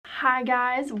Hi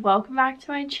guys, welcome back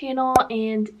to my channel,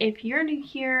 and if you're new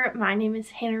here, my name is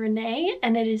Hannah Renee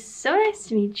and it is so nice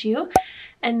to meet you.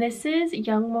 And this is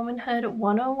Young Womanhood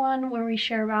 101, where we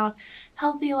share about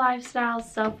healthy lifestyles,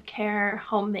 self-care,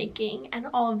 homemaking, and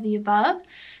all of the above.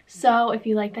 So if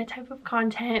you like that type of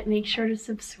content, make sure to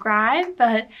subscribe.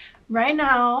 But right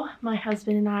now, my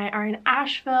husband and I are in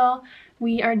Asheville.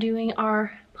 We are doing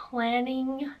our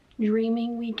planning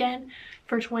dreaming weekend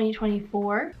for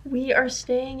 2024. We are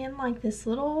staying in like this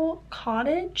little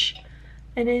cottage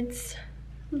and it's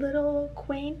little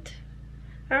quaint.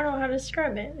 I don't know how to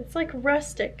describe it. It's like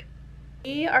rustic.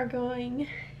 We are going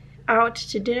out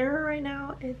to dinner right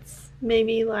now. It's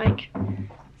maybe like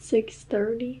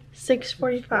 6:30,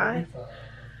 6:45.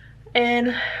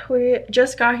 And we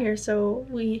just got here, so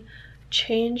we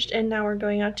changed and now we're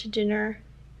going out to dinner,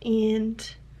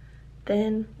 and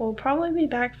then we'll probably be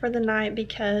back for the night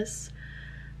because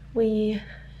we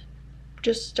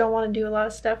just don't want to do a lot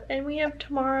of stuff and we have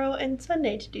tomorrow and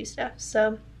Sunday to do stuff.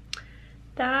 So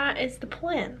that is the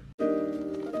plan.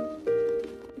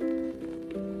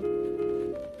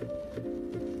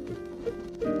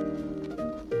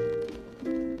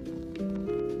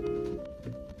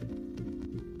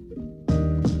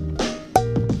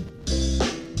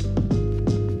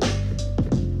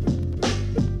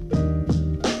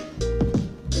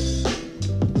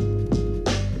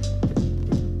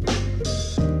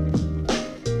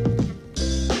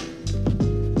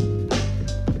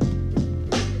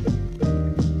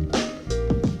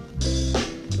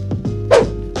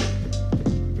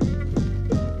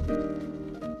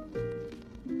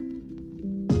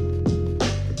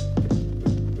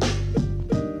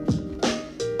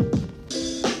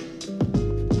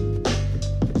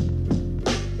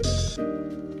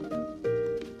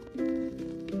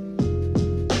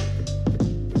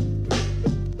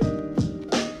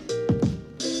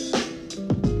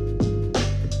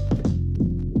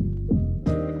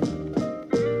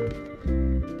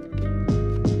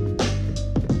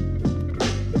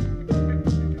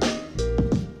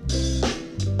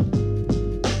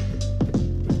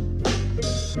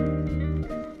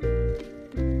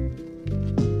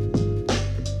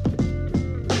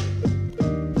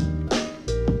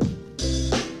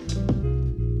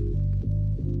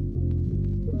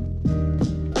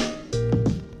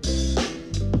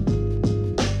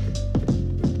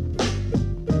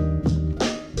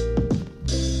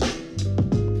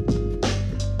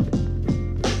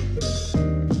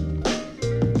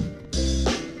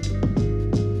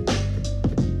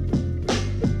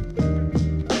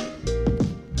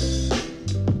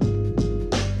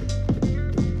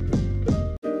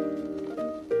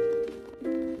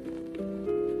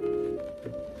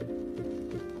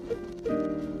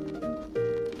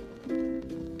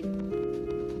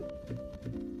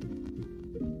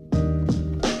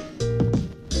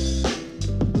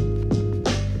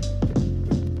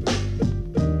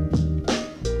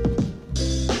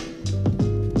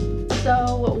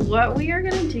 So what we are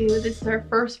gonna do, this is our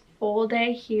first full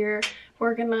day here.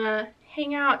 We're gonna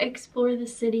hang out, explore the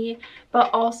city, but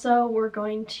also we're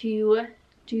going to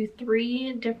do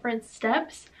 3 different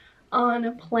steps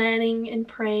on planning and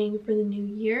praying for the new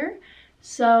year.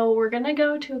 So we're gonna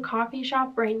go to a coffee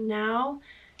shop right now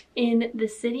in the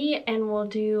city and we'll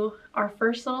do our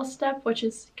first little step, which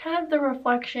is kind of the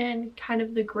reflection, kind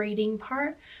of the grading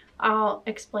part. I'll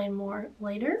explain more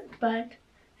later, but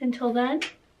until then,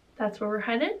 that's where we're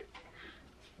headed.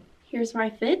 Here's my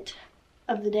fit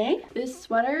of the day. This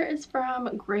sweater is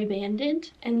from Gray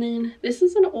Bandit, and then this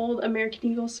is an old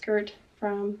American Eagle skirt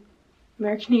from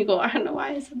American Eagle. I don't know why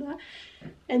I said that.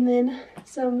 And then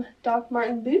some Doc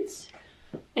Marten boots.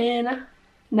 And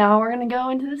now we're gonna go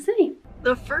into the city.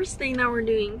 The first thing that we're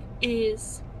doing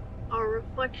is our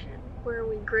reflection, where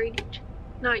we grade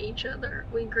not each other,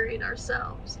 we grade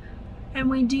ourselves. And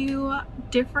we do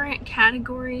different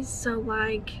categories, so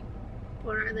like,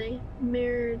 what are they?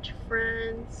 Marriage,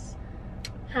 friends,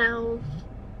 health,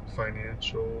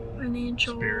 financial,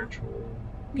 spiritual.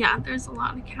 Yeah, there's a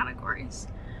lot of categories.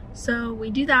 So we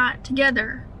do that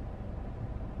together.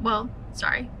 Well,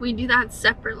 sorry, we do that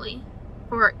separately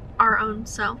for our own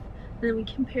self. And then we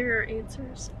compare our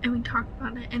answers and we talk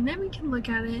about it. And then we can look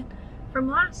at it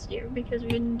from last year because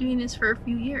we've been doing this for a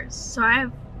few years. So I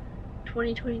have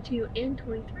 2022 and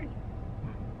 23.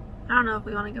 I don't know if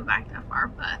we want to go back that far,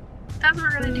 but that's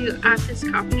what we're gonna do at this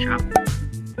coffee shop.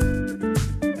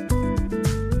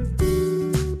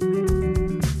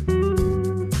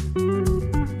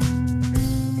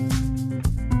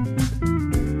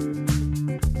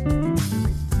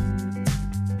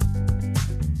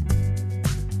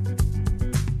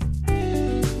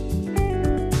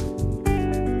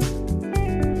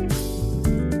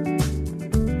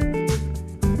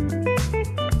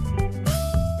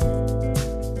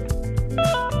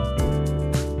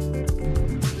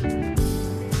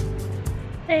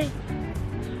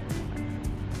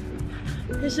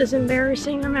 this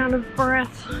embarrassing amount of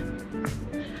breath.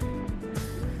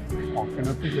 Walking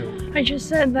up the hill. I just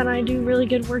said that I do really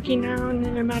good working out and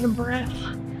then I'm out of breath.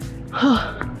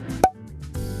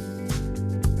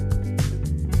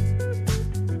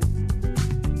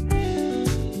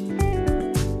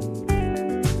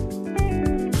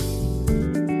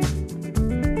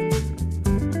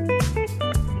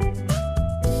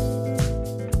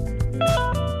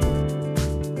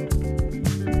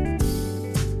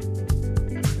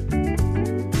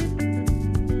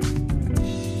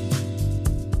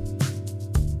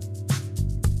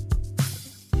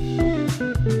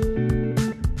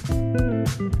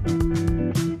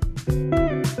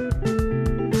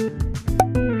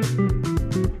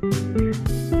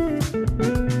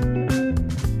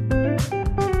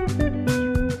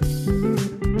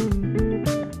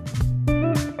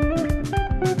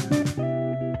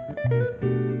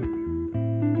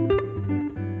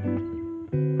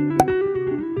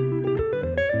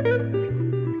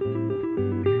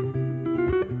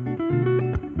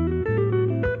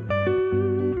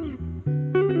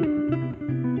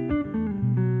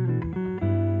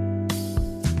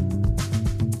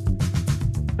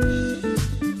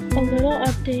 A little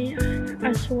update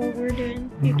as to what we're doing.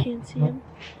 You can't see him,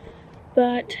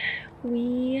 but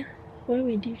what did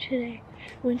we do today?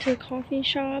 We went to a coffee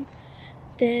shop,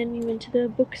 then we went to the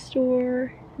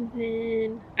bookstore,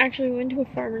 then actually we went to a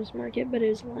farmer's market, but it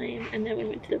was lame, and then we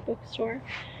went to the bookstore,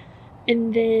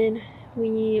 and then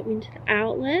we went to the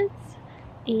outlets,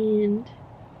 and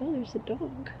oh, there's a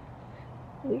dog.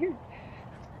 Weird.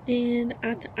 And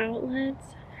at the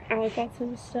outlets, I got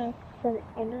some stuff from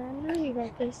Under Armour. We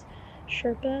got this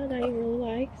Sherpa that he really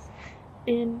likes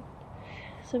and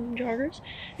some joggers,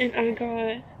 and I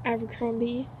got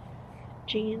Abercrombie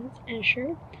jeans and a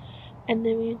shirt, and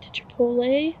then we went to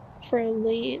Chipotle for a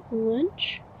late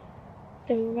lunch,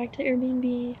 then we went back to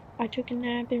Airbnb. I took a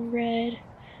nap in bed.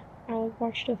 I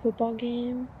watched a football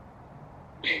game.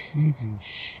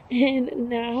 And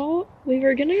now we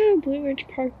were gonna go to Blue Ridge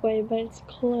Parkway, but it's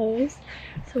closed,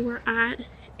 so we're at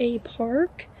a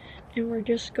park and we're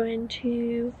just going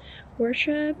to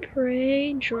worship,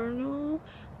 pray, journal,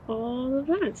 all of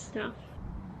that stuff.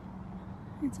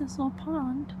 It's this little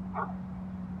pond.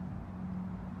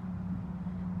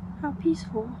 How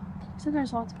peaceful. So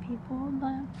there's lots of people,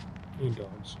 but And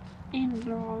dogs. and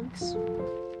dogs.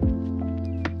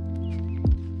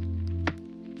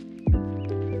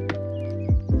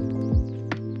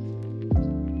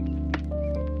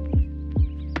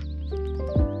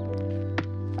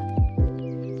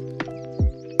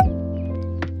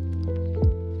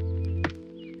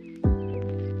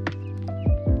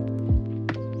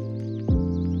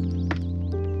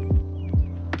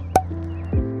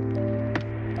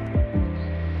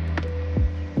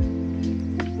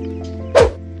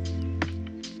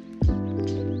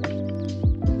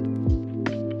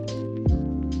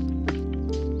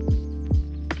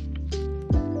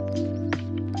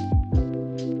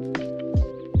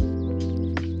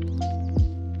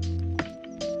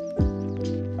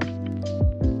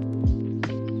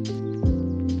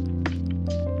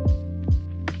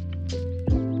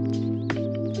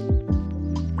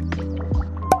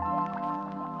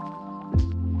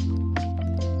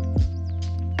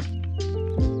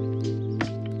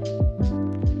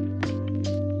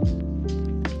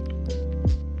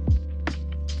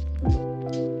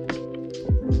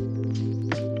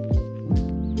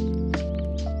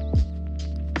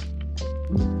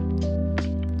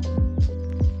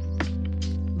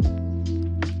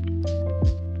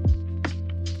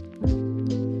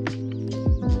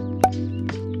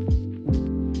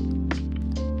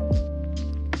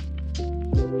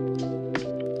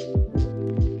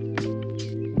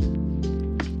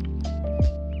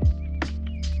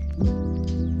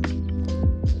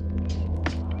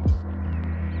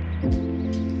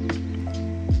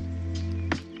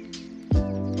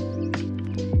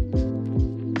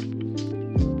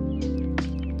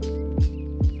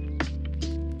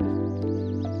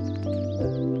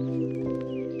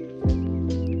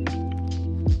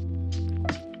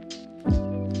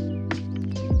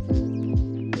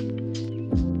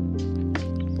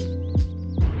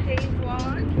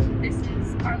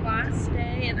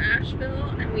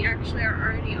 Asheville, and we actually are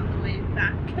already on the way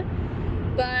back.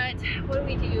 But what do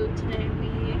we do today?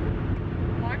 We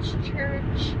watched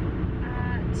church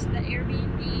at the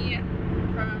Airbnb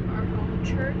from our home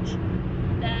church.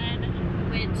 Then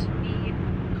we went to the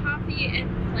coffee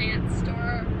and plant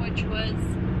store, which was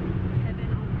heaven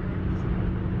on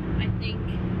earth. I think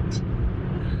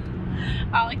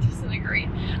I like to disagree.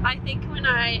 I think when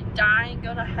I die and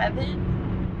go to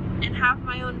heaven and have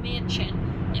my own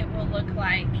mansion, it will look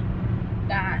like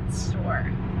that store.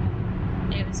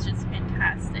 It was just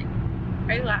fantastic.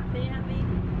 Are you laughing at me?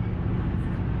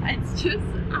 It's just,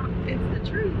 it's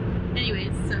the truth.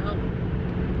 Anyways, so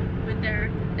went there.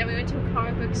 Then we went to a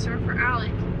comic book store for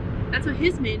Alec. That's what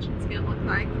his mansion's gonna look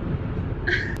like.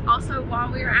 Also, while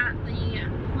we were at the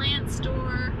plant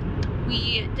store,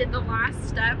 we did the last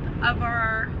step of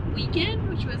our weekend,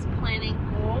 which was planning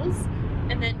goals,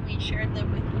 and then we shared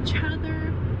them with each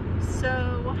other.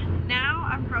 So now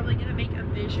I'm probably gonna make a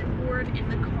vision board in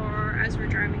the car as we're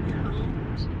driving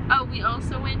home. Oh, we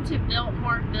also went to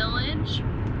Biltmore Village,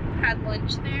 had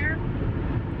lunch there.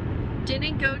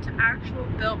 Didn't go to actual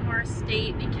Biltmore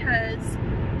Estate because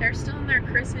they're still in their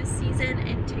Christmas season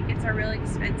and tickets are really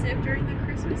expensive during the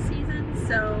Christmas season,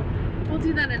 so we'll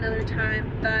do that another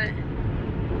time. But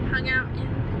hung out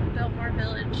in Biltmore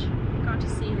Village, got to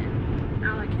see it.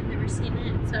 Alec had never seen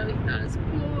it, so he thought it was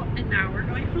cool, and now we're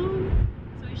going home.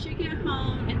 So we should get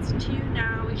home. It's 2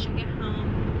 now. We should get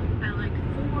home at like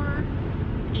 4,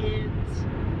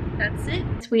 and that's it.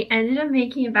 So we ended up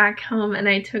making it back home, and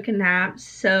I took a nap,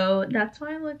 so that's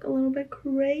why I look a little bit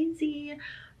crazy.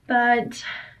 But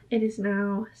it is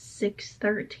now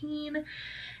 6:13,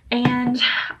 and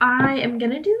I am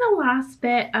gonna do the last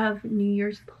bit of New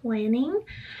Year's planning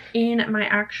in my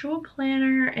actual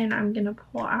planner, and I'm gonna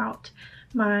pull out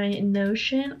my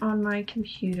Notion on my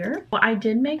computer. Well, I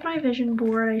did make my vision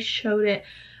board. I showed it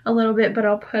a little bit, but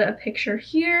I'll put a picture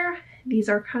here. These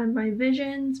are kind of my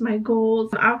visions, my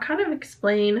goals. I'll kind of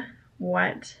explain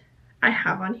what I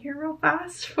have on here real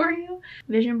fast for you.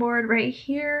 Vision board right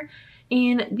here.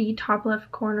 In the top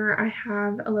left corner, I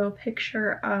have a little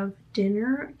picture of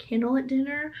dinner, candlelit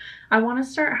dinner. I want to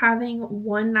start having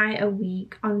one night a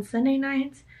week on Sunday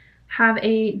nights, have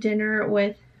a dinner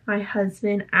with my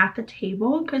husband at the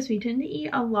table, because we tend to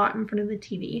eat a lot in front of the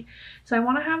TV. So I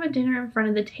want to have a dinner in front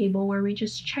of the table where we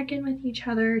just check in with each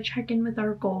other, check in with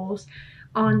our goals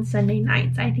on Sunday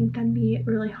nights. I think that'd be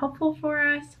really helpful for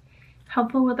us,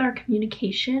 helpful with our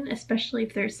communication, especially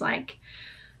if there's like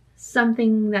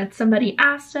something that somebody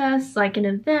asked us, like an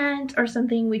event or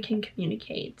something, we can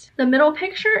communicate. The middle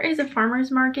picture is a farmer's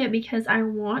market because I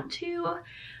want to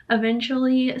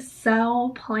eventually sell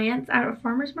plants at a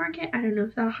farmer's market. I don't know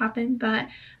if that'll happen, but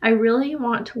I really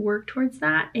want to work towards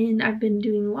that, and I've been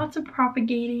doing lots of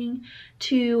propagating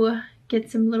to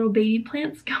get some little baby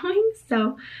plants going,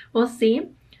 so we'll see.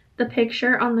 The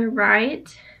picture on the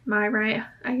right, my right,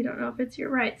 I don't know if it's your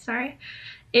right, sorry,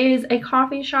 is a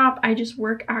coffee shop. I just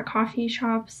work at coffee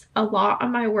shops a lot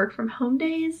on my work from home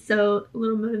days, so a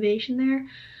little motivation there.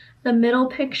 The middle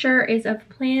picture is of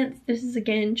plants. This is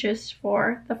again just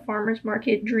for the farmer's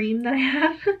market dream that I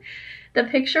have. The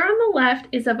picture on the left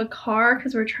is of a car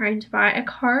because we're trying to buy a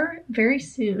car very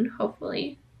soon,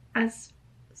 hopefully, as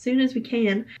soon as we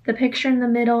can. The picture in the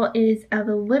middle is of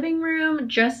a living room.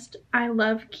 I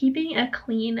love keeping a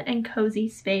clean and cozy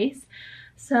space,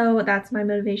 so that's my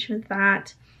motivation with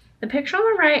that. The picture on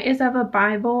the right is of a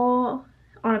Bible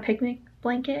on a picnic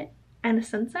blanket and a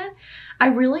sunset. I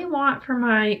really want for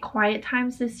my quiet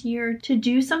times this year to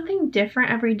do something different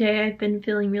every day. I've been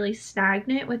feeling really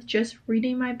stagnant with just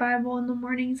reading my Bible in the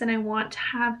mornings, and I want to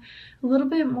have a little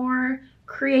bit more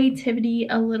creativity,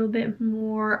 a little bit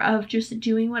more of just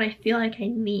doing what I feel like I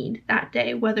need that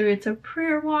day, whether it's a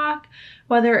prayer walk,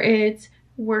 whether it's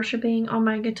worshiping on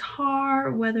my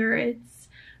guitar, whether it's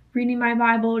reading my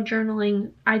Bible,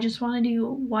 journaling. I just want to do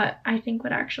what I think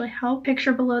would actually help.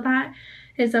 Picture below that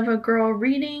is of a girl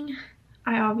reading.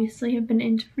 I obviously have been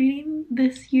into reading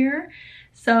this year,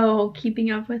 so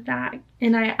keeping up with that,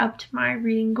 and I upped my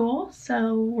reading goal,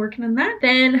 so working on that.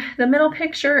 Then the middle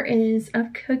picture is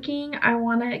of cooking. I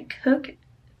want to cook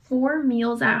 4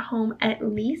 meals at home at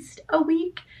least a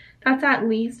week. That's at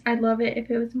least. I'd love it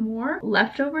if it was more.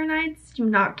 Leftover nights do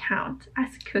not count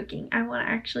as cooking. I want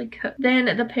to actually cook.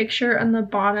 Then the picture on the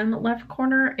bottom left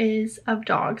corner is of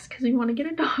dogs because we want to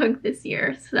get a dog this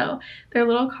year. So they're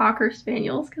little Cocker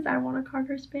Spaniels because I want a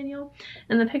Cocker Spaniel.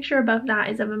 And the picture above that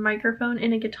is of a microphone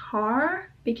and a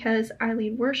guitar because I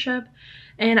lead worship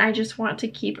and I just want to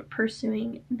keep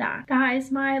pursuing that. That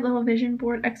is my little vision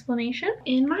board explanation.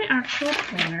 In my actual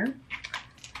planner,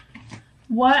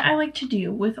 what I like to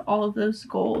do with all of those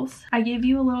goals, I gave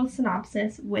you a little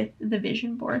synopsis with the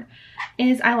vision board,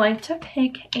 is I like to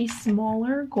pick a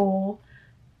smaller goal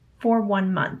for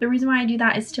 1 month. The reason why I do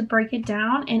that is to break it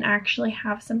down and actually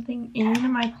have something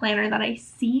in my planner that I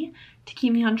see to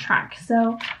keep me on track.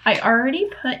 So I already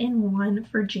put in one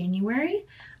for January.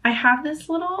 I have this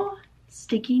little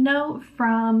sticky note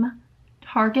from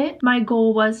Target. My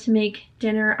goal was to make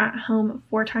dinner at home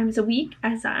 4 times a week.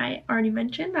 As I already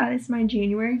mentioned, that is my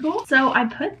January goal. So I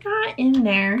put that in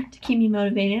there to keep me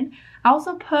motivated. I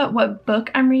also put what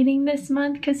book I'm reading this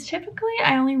month because typically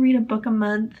I only read a book a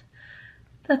month.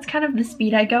 That's kind of the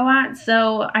speed I go at.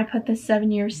 So I put the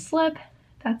 7-Year Slip.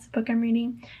 That's the book I'm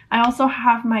reading. I also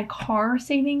have my car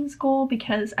savings goal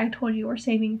because I told you we're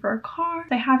saving for a car.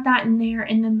 So I have that in there.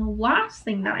 And then the last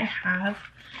thing that I have,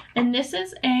 and this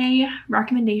is a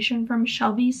recommendation from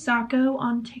Shelby Sacco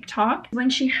on TikTok. When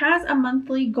she has a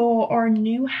monthly goal or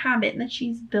new habit that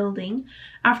she's building,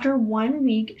 after 1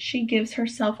 week, she gives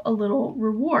herself a little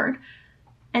reward.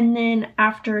 And then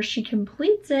after she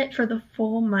completes it for the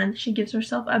full month, she gives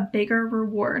herself a bigger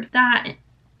reward. That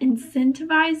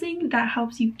incentivizing, that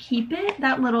helps you keep it,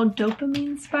 that little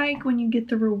dopamine spike when you get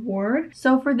the reward.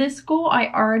 So for this goal, I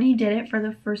already did it for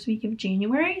the first week of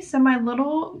January. So my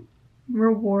little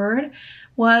reward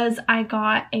was I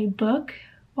got a book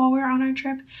while we were on our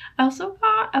trip. I also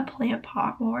got a plant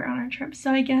pot while we were on our trip.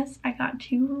 So I guess I got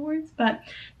 2 rewards, but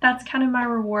that's kind of my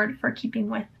reward for keeping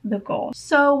with the goal.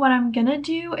 So what I'm gonna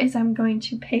do is I'm going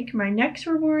to pick my next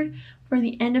reward for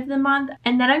the end of the month,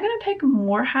 and then I'm gonna pick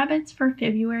more habits for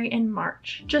February and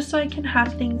March, just so I can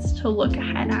have things to look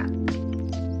ahead at.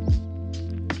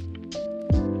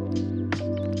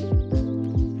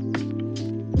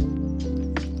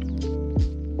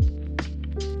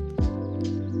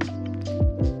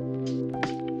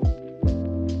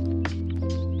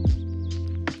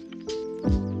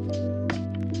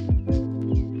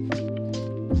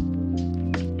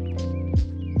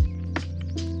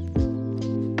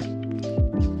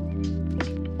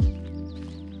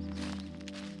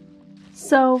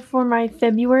 So for my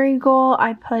February goal,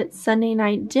 I put Sunday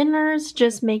night dinners,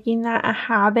 just making that a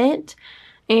habit.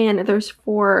 And there's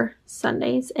 4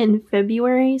 Sundays in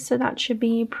February, so that should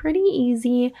be pretty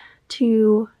easy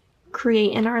to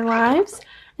create in our lives.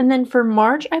 And then for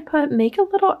March, I put make a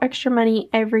little extra money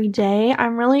every day.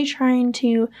 I'm really trying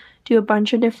to do a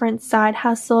bunch of different side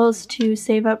hustles to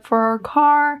save up for our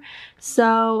car.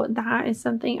 So that is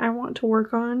something I want to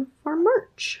work on for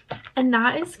March. And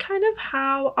that is kind of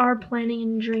how our planning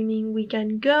and dreaming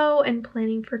weekend go and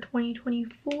planning for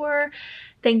 2024.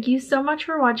 Thank you so much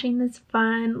for watching this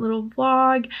fun little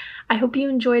vlog. I hope you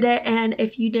enjoyed it, and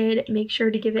if you did, make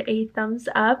sure to give it a thumbs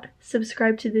up,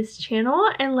 subscribe to this channel,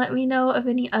 and let me know of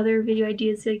any other video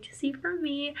ideas you'd like to see from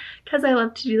me, because I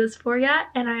love to do this for you,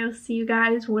 and I will see you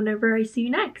guys whenever I see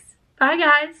you next. Bye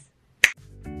guys!